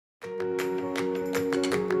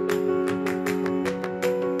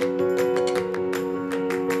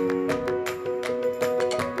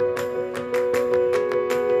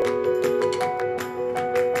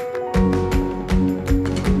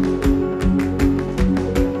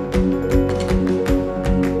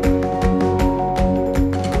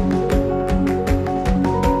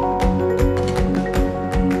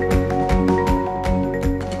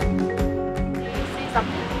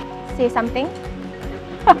something?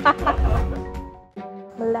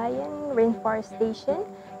 Malayan Rainforestation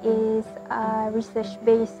is a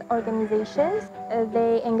research-based organization.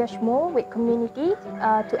 They engage more with community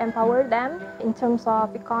to empower them in terms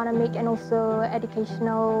of economic and also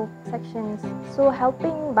educational sections. So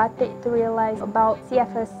helping batik to realize about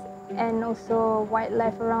CFS and also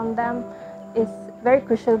wildlife around them is very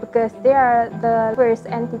crucial because they are the first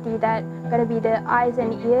entity that gonna be the eyes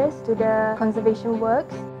and ears to the conservation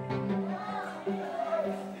works.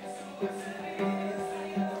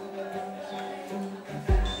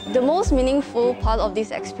 The most meaningful part of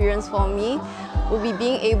this experience for me will be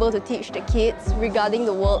being able to teach the kids regarding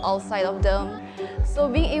the world outside of them. So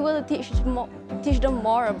being able to teach them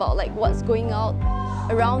more about like what's going on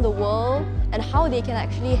around the world and how they can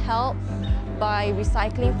actually help by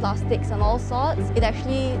recycling plastics and all sorts, it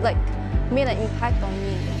actually like made an impact on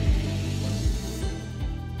me.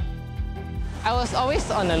 I was always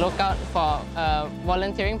on the lookout for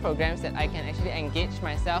volunteering programs that I can actually engage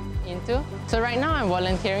myself into. So right now I'm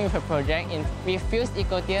volunteering with a project with Fused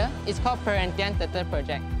Ecotier. It's called Perhentian Turtle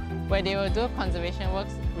Project, where they will do conservation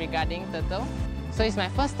works regarding turtle. So it's my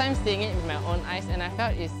first time seeing it with my own eyes and I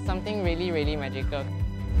felt it's something really, really magical.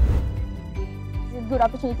 It's a good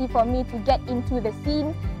opportunity for me to get into the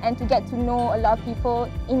scene and to get to know a lot of people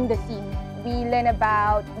in the scene. We learn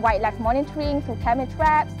about wildlife monitoring through camera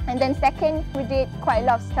traps, and then second, we did quite a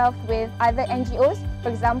lot of stuff with other NGOs. For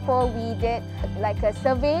example, we did like a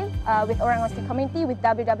survey with Orang Aussie community with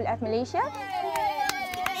WWF Malaysia.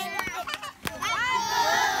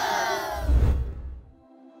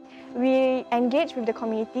 We engage with the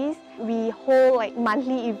communities. We hold like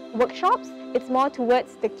monthly workshops. It's more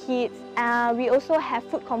towards the kids. We also have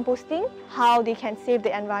food composting, how they can save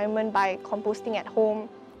the environment by composting at home.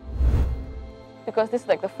 Because this is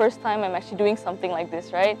like the first time I'm actually doing something like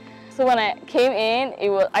this, right? So when I came in,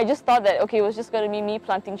 I just thought that, okay, it was just going to be me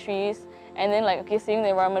planting trees and then like, okay, saving the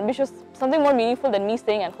environment, which was something more meaningful than me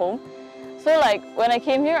staying at home. So like, when I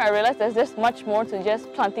came here, I realized there's just much more to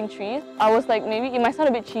just planting trees. I was like, maybe, it might sound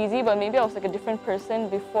a bit cheesy, but maybe I was like a different person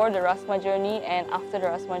before the Rasma journey and after the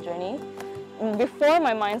Rasma journey. Before,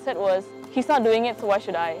 my mindset was, he's not doing it, so why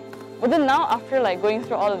should I? But then now, after like going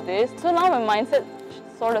through all of this, so now my mindset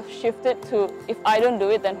sort of shifted to, if I don't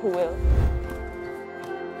do it, then who will?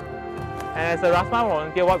 And as a Rasma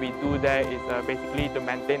volunteer, what we do there is basically to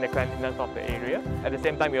maintain the cleanliness of the area. At the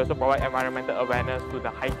same time, we also provide environmental awareness to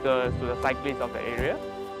the hikers, to the cyclists of the area.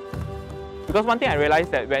 Because one thing I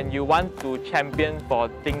realized that when you want to champion for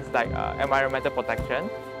things like environmental protection,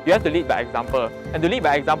 you have to lead by example. And to lead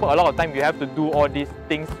by example, a lot of time you have to do all these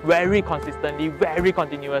things very consistently, very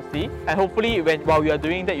continuously. And hopefully, while you are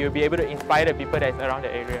doing that, you'll be able to inspire the people that is around the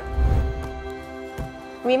area.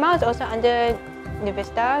 Remau is also under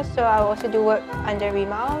Nuvista, so I also do work under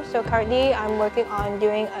Remau. So currently, I'm working on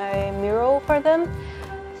doing a mural for them.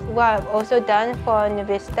 What I've also done for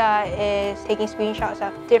Nuvista is taking screenshots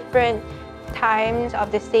of different times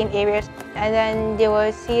of the same areas, and then they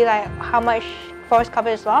will see like how much forest cover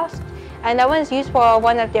is lost. And that one is used for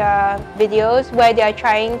one of their videos where they are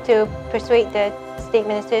trying to persuade the state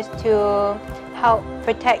ministers to help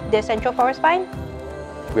protect the central forest vine.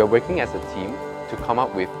 We are working as a team to come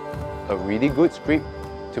up with a really good script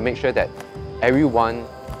to make sure that everyone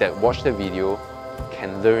that watched the video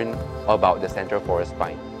can learn about the central forest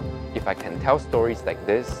vine. If I can tell stories like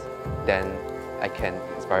this, then I can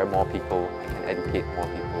inspire more people, I can educate more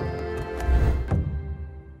people.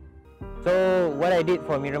 So what I did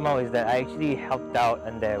for Miramau is that I actually helped out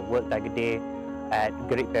on their World Tiger Day at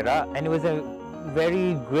Gerik Perak, and it was a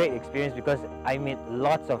very great experience because I met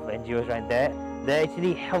lots of NGOs right there that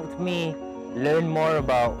actually helped me learn more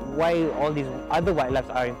about why all these other wildlife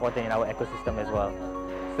are important in our ecosystem as well.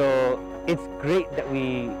 So it's great that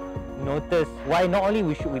we notice why not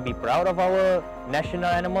only should we be proud of our national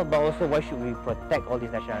animal, but also why should we protect all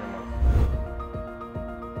these national animals.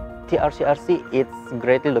 TRCRC is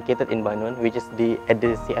greatly located in Banun, which is at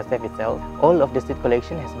the CSF itself. All of the seed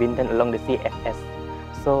collection has been done along the CFS.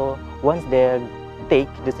 So once they take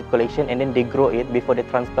the seed collection and then they grow it before they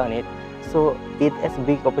transplant it, so it is a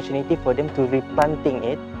big opportunity for them to replanting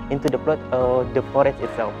it into the plot or the forest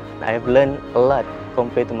itself. I have learned a lot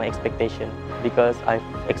compared to my expectation because I've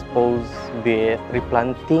exposed with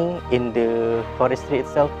replanting in the forestry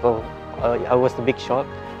itself. So I was a big shock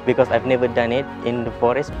because I've never done it in the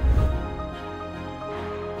forest.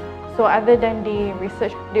 So other than the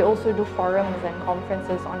research, they also do forums and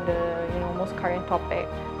conferences on the most current topic.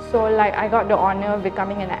 So like I got the honor of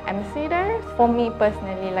becoming an MC there. For me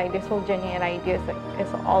personally, like this whole journey and ideas, like,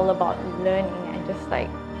 it's all about learning and just like,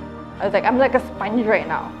 I'm like a sponge right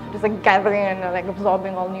now. just like gathering and like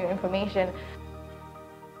absorbing all new information.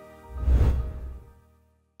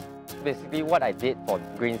 Basically, what I did for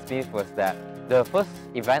Greensmith was that the first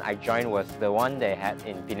event I joined was the one they had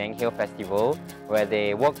in Penang Hill Festival, where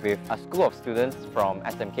they worked with a school of students from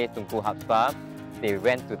SMK Tunku Hapspa. They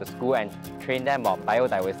went to the school and trained them on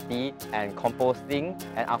biodiversity and composting,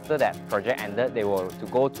 and after that project ended, they were to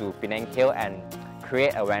go to Penang Hill and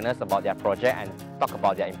create awareness about their project and talk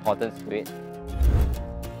about their importance to it.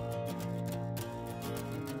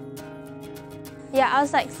 Yeah, I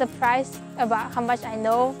was like surprised about how much I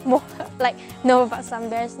know about sun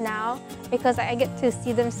bears now, because I get to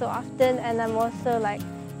see them so often, and I'm also like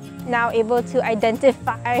now able to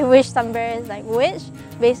identify which sun bear is like which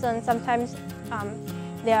based on sometimes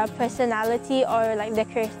their personality or like their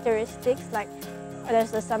characteristics. Like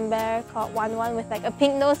there's a sun bear called Wan Wan with like a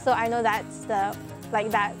pink nose, so I know that's the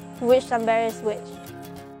which sun bear is which.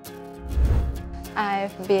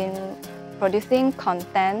 I've been producing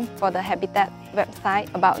content for the Habitat website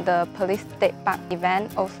about the Police State Park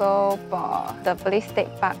event, also for the Police State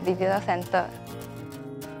Park Visitor Center.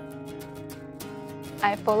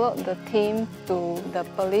 I followed the team to the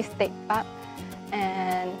Police State Park,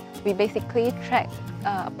 and we basically tracked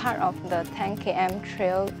part of the 10 km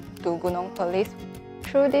trail to Gunung Police.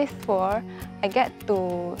 Through this tour, I get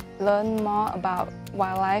to learn more about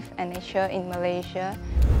wildlife and nature in Malaysia.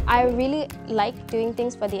 I really like doing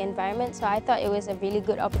things for the environment, so I thought it was a really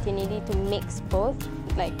good opportunity to mix both,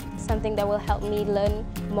 like something that will help me learn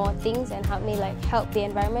more things and help me like help the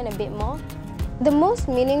environment a bit more. The most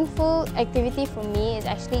meaningful activity for me is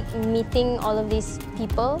actually meeting all of these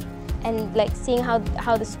people and like seeing how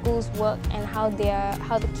the schools work and how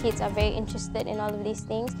the kids are very interested in all of these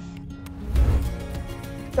things.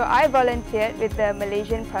 So I volunteered with the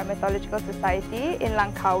Malaysian Primatological Society in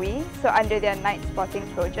Langkawi, so under their night spotting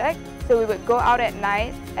project. So we would go out at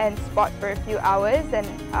night and spot for a few hours and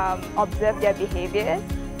observe their behaviours.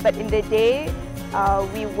 But in the day,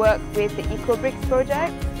 we worked with the EcoBricks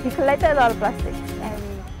project. We collected a lot of plastic and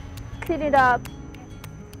clean it up,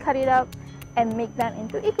 cut it up, and make them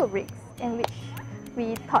into EcoBricks, in which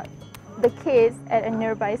we taught the kids at a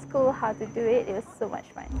nearby school how to do it. It was so much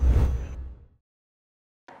fun.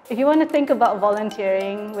 If you want to think about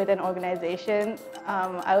volunteering with an organization,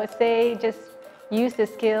 I would say just use the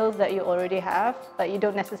skills that you already have. Like, you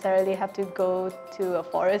don't necessarily have to go to a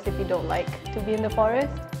forest if you don't like to be in the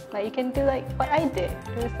forest. Like, you can do like what I did,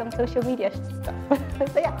 do some social media stuff.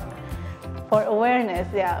 So yeah, for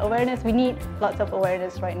awareness, we need lots of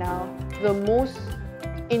awareness right now. The most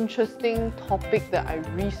interesting topic that I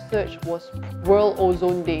researched was World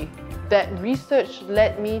Ozone Day. That research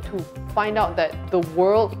led me to find out that the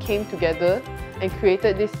world came together and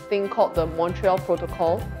created this thing called the Montreal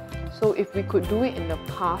Protocol. So if we could do it in the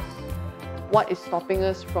past, what is stopping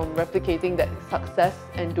us from replicating that success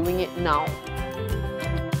and doing it now?